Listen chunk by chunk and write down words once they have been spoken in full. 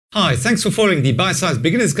Hi, thanks for following the bite-sized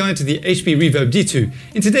beginner's guide to the HP REVERB G2.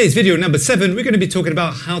 In today's video number 7, we're going to be talking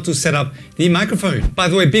about how to set up the microphone. By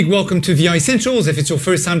the way, big welcome to VR Essentials. If it's your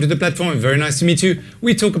first time to the platform, very nice to meet you.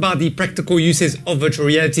 We talk about the practical uses of virtual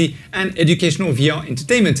reality and educational VR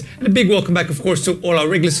entertainment. And a big welcome back, of course, to all our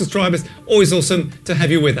regular subscribers. Always awesome to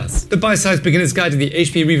have you with us. The bite-sized beginner's guide to the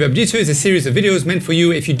HP REVERB G2 is a series of videos meant for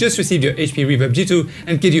you if you just received your HP REVERB G2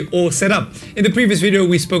 and get you all set up. In the previous video,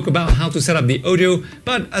 we spoke about how to set up the audio,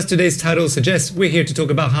 but as today's title suggests, we're here to talk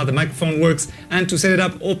about how the microphone works and to set it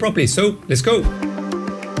up all properly. So let's go.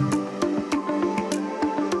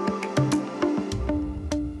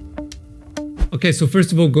 Okay, so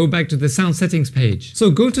first of all, go back to the sound settings page. So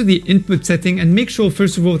go to the input setting and make sure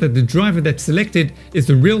first of all that the driver that's selected is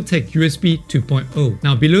the Realtek USB 2.0.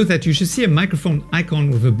 Now below that you should see a microphone icon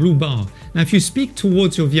with a blue bar. Now if you speak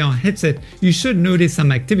towards your VR headset, you should notice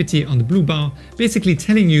some activity on the blue bar, basically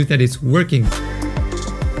telling you that it's working.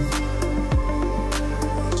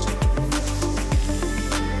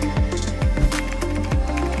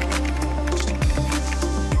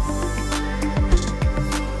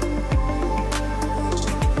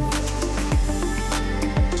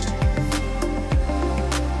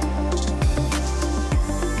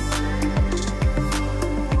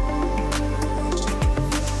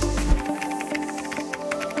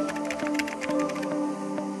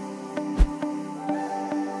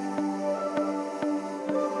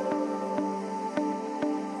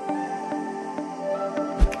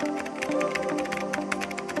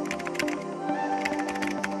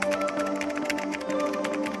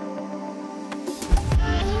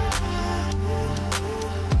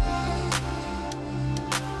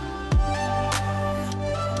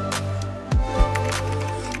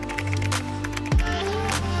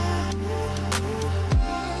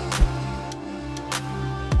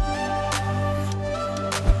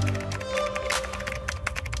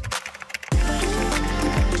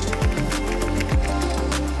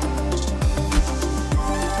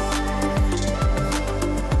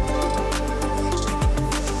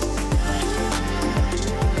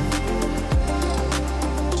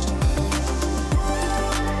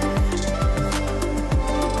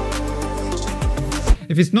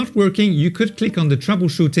 If it's not working, you could click on the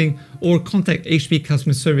troubleshooting or contact HP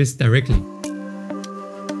customer service directly.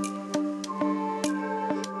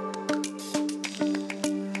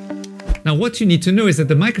 Now what you need to know is that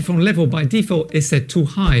the microphone level by default is set too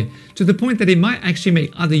high, to the point that it might actually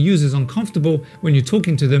make other users uncomfortable when you're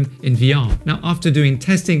talking to them in VR. Now after doing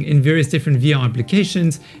testing in various different VR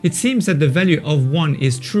applications, it seems that the value of 1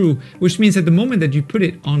 is true, which means that the moment that you put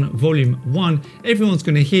it on volume 1, everyone's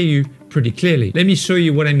going to hear you pretty clearly. Let me show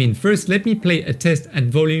you what I mean. First, let me play a test at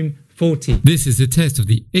volume 40. This is a test of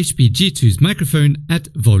the HP G2's microphone at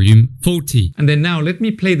volume 40. And then now let me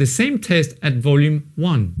play the same test at volume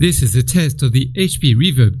 1. This is a test of the HP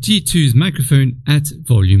REVERB G2's microphone at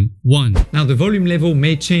volume 1. Now the volume level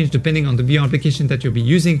may change depending on the VR application that you'll be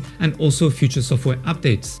using and also future software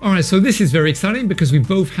updates. Alright, so this is very exciting because we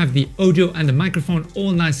both have the audio and the microphone all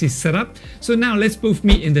nicely set up. So now let's both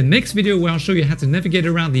meet in the next video where I'll show you how to navigate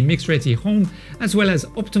around the mixed reality home, as well as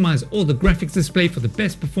optimize all the graphics display for the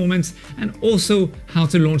best performance, and also how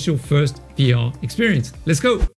to launch your first VR experience. Let's go!